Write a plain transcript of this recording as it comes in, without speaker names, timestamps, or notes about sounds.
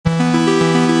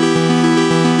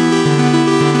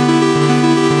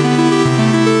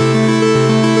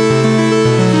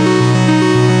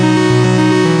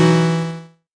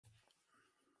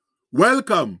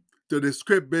Welcome to the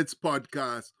Script Bits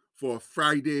podcast for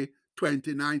Friday,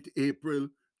 29th April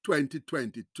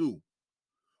 2022.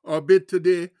 Our bit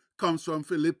today comes from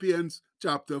Philippians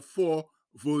chapter 4,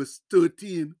 verse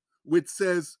 13, which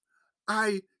says,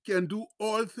 I can do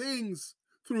all things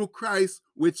through Christ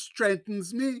which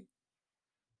strengthens me.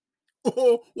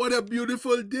 Oh, what a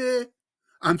beautiful day!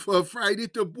 And for Friday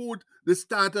to boot, the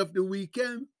start of the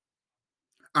weekend.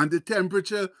 And the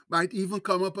temperature might even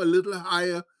come up a little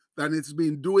higher than it's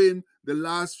been doing the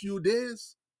last few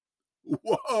days.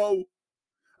 Wow!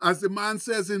 As the man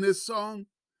says in his song,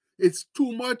 it's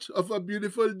too much of a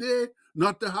beautiful day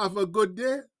not to have a good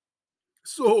day.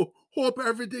 So, hope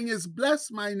everything is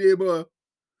blessed, my neighbor.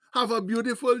 Have a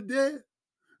beautiful day.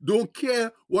 Don't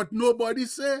care what nobody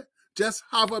say. Just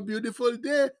have a beautiful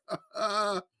day.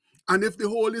 And if the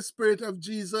Holy Spirit of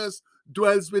Jesus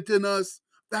dwells within us,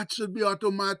 that should be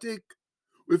automatic.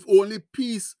 With only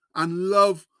peace and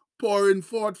love pouring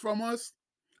forth from us,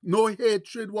 no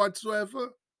hatred whatsoever.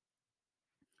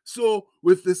 So,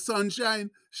 with the sunshine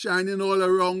shining all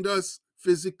around us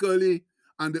physically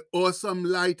and the awesome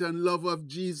light and love of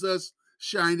Jesus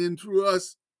shining through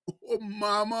us, oh,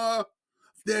 mama,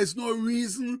 there's no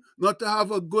reason not to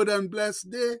have a good and blessed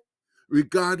day,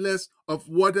 regardless of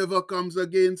whatever comes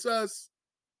against us.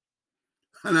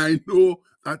 And I know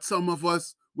that some of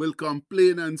us will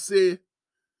complain and say,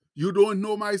 you don't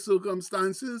know my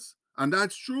circumstances, and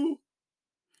that's true.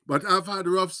 But I've had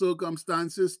rough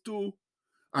circumstances too,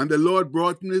 and the Lord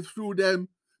brought me through them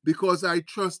because I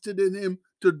trusted in Him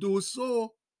to do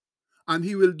so. And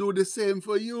He will do the same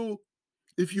for you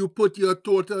if you put your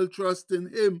total trust in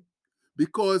Him,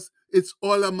 because it's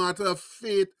all a matter of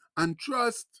faith and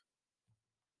trust.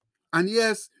 And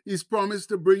yes, He's promised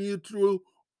to bring you through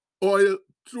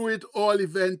it all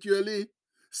eventually,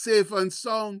 safe and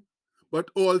sound, but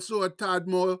also a tad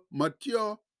more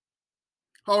mature.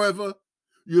 However,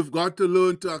 you've got to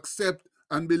learn to accept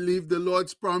and believe the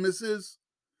Lord's promises.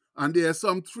 And there are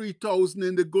some 3,000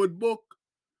 in the good book.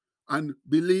 And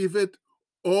believe it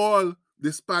all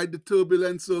despite the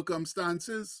turbulent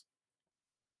circumstances.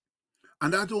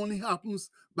 And that only happens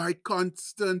by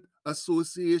constant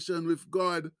association with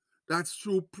God. That's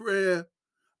through prayer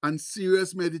and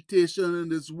serious meditation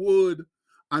in His Word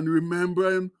and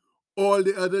remembering all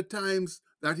the other times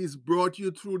that He's brought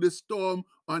you through the storm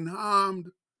unharmed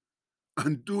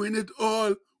and doing it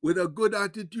all with a good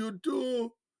attitude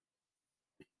too.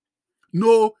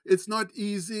 No, it's not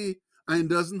easy and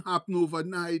it doesn't happen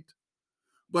overnight.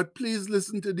 But please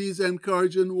listen to these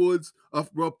encouraging words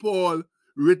of Brother Paul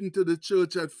written to the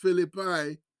church at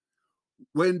Philippi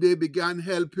when they began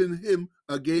helping him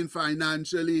again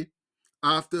financially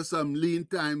after some lean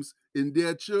times in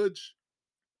their church.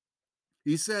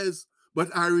 He says,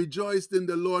 but I rejoiced in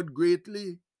the Lord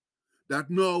greatly that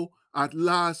now at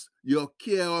last your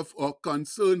care of or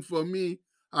concern for me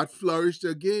had flourished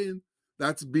again,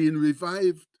 that's been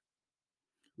revived,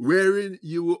 wherein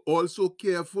you were also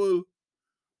careful,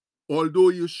 although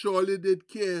you surely did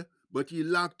care, but ye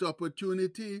lacked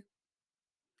opportunity.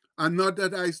 And not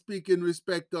that I speak in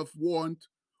respect of want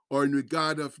or in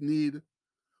regard of need,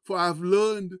 for I've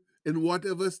learned in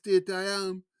whatever state I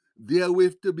am,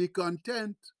 therewith to be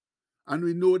content. And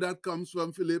we know that comes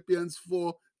from Philippians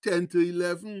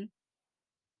 4:10-11.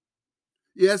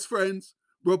 Yes, friends,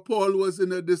 Brother Paul was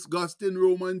in a disgusting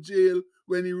Roman jail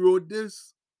when he wrote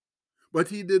this. But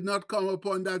he did not come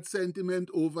upon that sentiment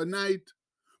overnight,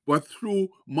 but through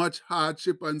much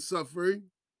hardship and suffering,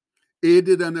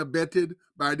 aided and abetted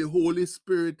by the Holy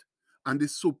Spirit and the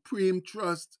supreme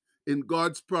trust in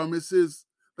God's promises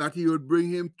that He would bring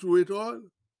him through it all.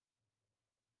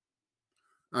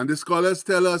 And the scholars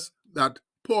tell us that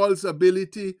Paul's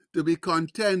ability to be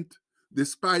content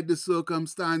despite the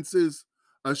circumstances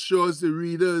assures the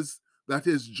readers that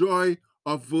his joy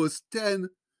of verse 10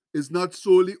 is not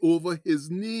solely over his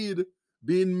need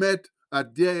being met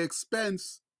at their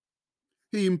expense.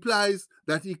 He implies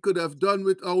that he could have done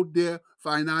without their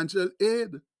financial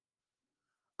aid.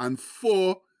 And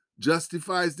 4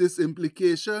 justifies this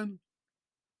implication.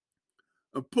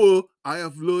 Paul, I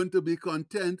have learned to be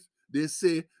content. They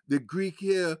say the Greek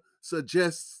here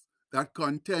suggests that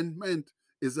contentment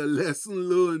is a lesson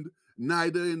learned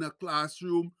neither in a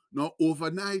classroom nor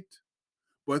overnight,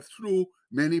 but through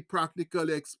many practical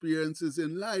experiences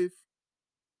in life.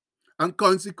 And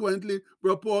consequently,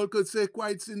 Brother Paul could say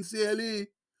quite sincerely,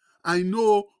 I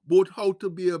know both how to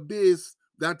be abased,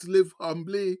 that's live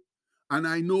humbly, and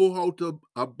I know how to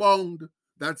abound,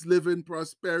 that's live in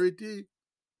prosperity.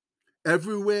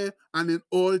 Everywhere and in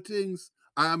all things,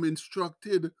 I am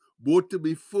instructed both to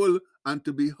be full and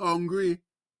to be hungry,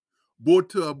 both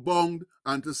to abound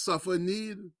and to suffer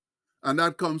need. And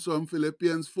that comes from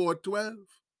Philippians 4:12.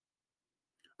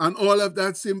 And all of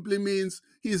that simply means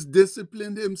he's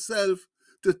disciplined himself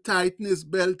to tighten his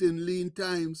belt in lean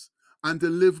times and to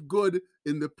live good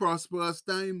in the prosperous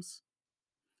times.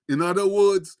 In other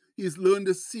words, he's learned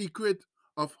the secret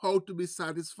of how to be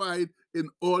satisfied in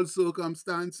all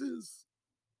circumstances.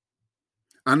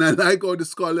 And I like how the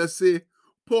scholars say,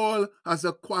 Paul has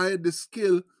acquired the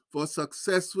skill for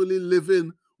successfully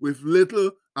living with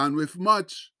little and with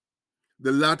much,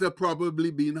 the latter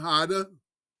probably being harder.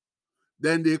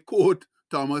 Then they quote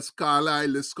Thomas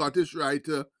Carlyle, the Scottish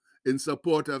writer, in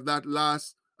support of that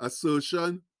last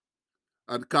assertion.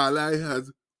 And Carlyle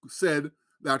has said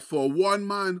that for one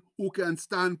man who can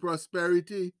stand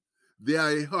prosperity, there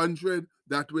are 100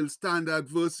 that will stand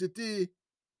adversity.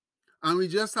 And we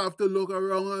just have to look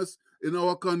around us in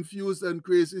our confused and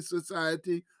crazy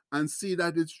society and see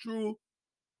that it's true.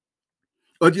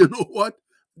 But you know what?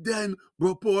 Then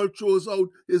Bro Paul throws out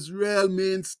his real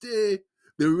mainstay,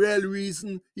 the real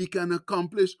reason he can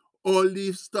accomplish all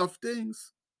these tough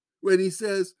things. When he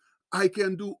says, I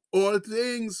can do all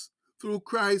things through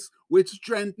Christ, which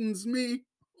strengthens me.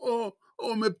 Oh,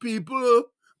 my people,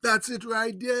 that's it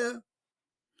right there.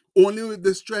 Only with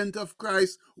the strength of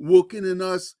Christ working in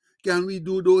us can we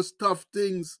do those tough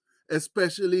things,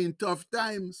 especially in tough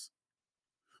times.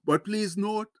 But please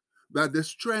note that the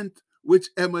strength which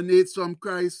emanates from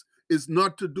Christ is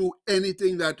not to do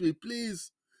anything that we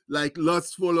please, like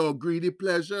lustful or greedy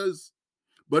pleasures,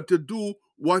 but to do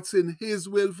what's in his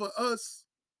will for us.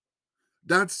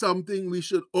 That's something we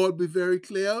should all be very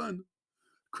clear on.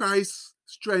 Christ's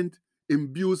strength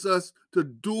imbues us to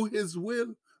do his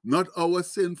will, not our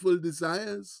sinful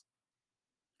desires.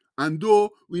 And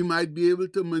though we might be able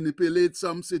to manipulate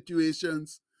some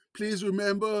situations, please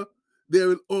remember there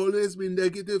will always be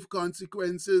negative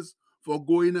consequences for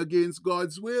going against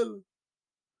God's will.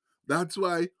 That's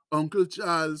why Uncle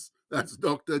Charles, that's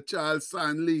Dr. Charles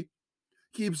Stanley,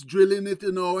 keeps drilling it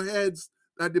in our heads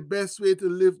that the best way to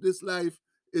live this life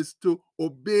is to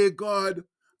obey God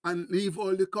and leave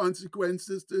all the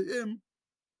consequences to him.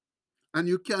 And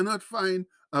you cannot find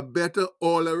a better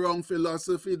all-around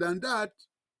philosophy than that.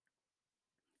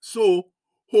 So,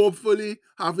 hopefully,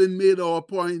 having made our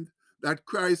point that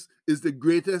Christ is the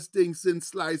greatest thing since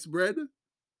sliced bread,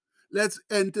 let's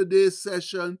end today's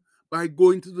session by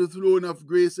going to the throne of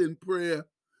grace in prayer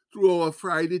through our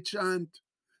Friday chant,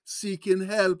 seeking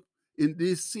help in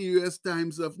these serious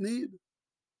times of need.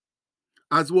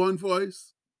 As one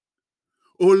voice,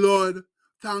 oh Lord,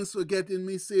 thanks for getting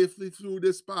me safely through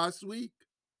this past week.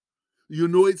 You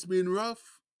know it's been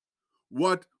rough.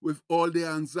 What with all the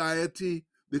anxiety,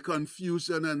 the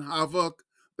confusion and havoc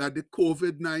that the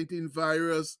COVID-19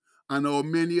 virus and our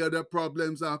many other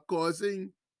problems are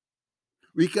causing.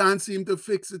 We can't seem to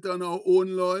fix it on our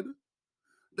own, Lord.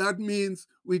 That means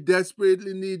we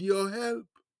desperately need your help.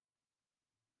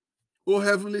 Oh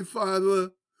Heavenly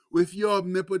Father, with your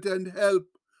omnipotent help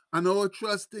and our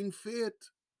trusting faith,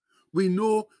 we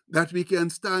know that we can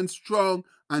stand strong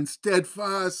and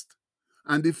steadfast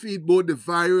and defeat both the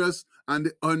virus and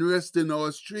the unrest in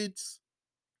our streets.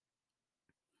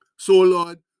 So,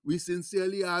 Lord, we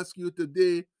sincerely ask you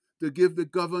today to give the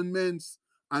governments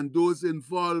and those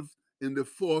involved in the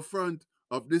forefront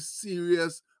of this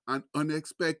serious and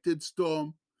unexpected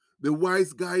storm the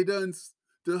wise guidance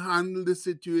to handle the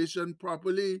situation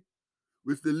properly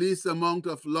with the least amount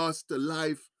of loss to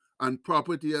life and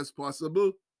property as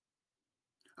possible.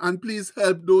 And please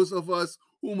help those of us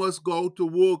who must go to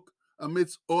work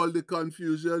amidst all the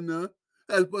confusion.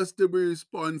 Help us to be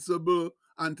responsible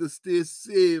and to stay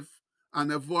safe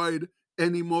and avoid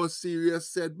any more serious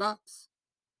setbacks.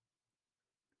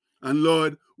 And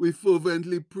Lord, we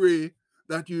fervently pray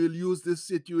that you will use this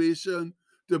situation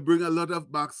to bring a lot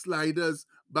of backsliders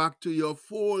back to your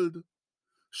fold.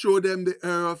 Show them the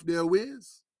error of their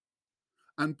ways.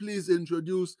 And please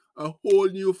introduce a whole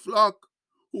new flock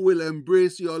who will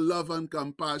embrace your love and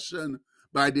compassion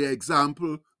by the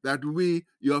example that we,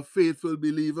 your faithful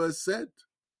believers, set.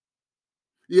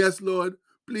 Yes, Lord,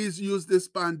 please use this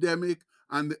pandemic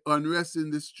and the unrest in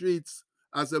the streets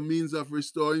as a means of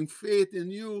restoring faith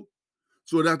in you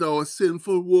so that our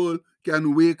sinful world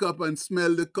can wake up and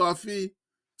smell the coffee,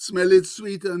 smell it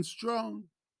sweet and strong.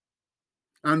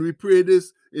 And we pray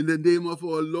this in the name of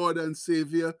our Lord and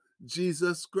Savior,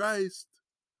 Jesus Christ.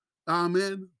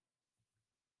 Amen.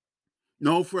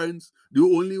 Now, friends, the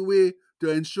only way to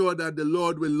ensure that the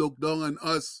Lord will look down on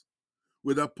us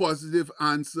with a positive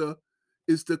answer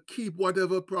is to keep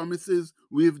whatever promises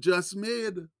we've just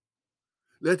made.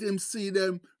 Let him see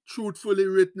them truthfully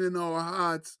written in our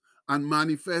hearts and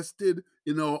manifested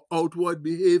in our outward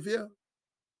behavior?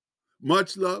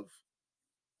 Much love.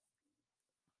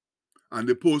 And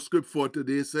the postscript for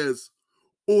today says,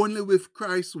 only with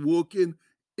Christ working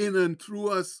in and through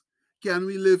us can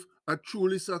we live a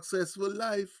truly successful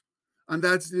life. And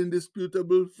that's the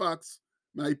indisputable facts,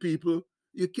 my people.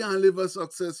 You can't live a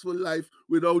successful life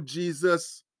without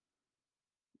Jesus.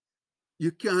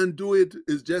 You can't do it.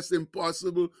 It's just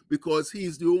impossible because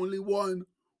he's the only one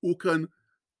who can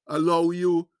allow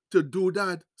you to do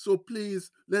that. So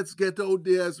please, let's get out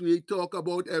there as we talk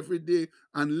about every day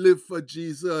and live for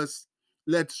Jesus.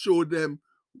 Let's show them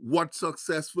what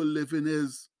successful living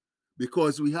is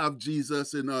because we have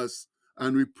Jesus in us.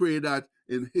 And we pray that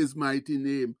in his mighty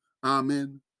name.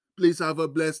 Amen. Please have a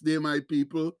blessed day, my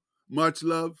people. Much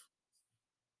love.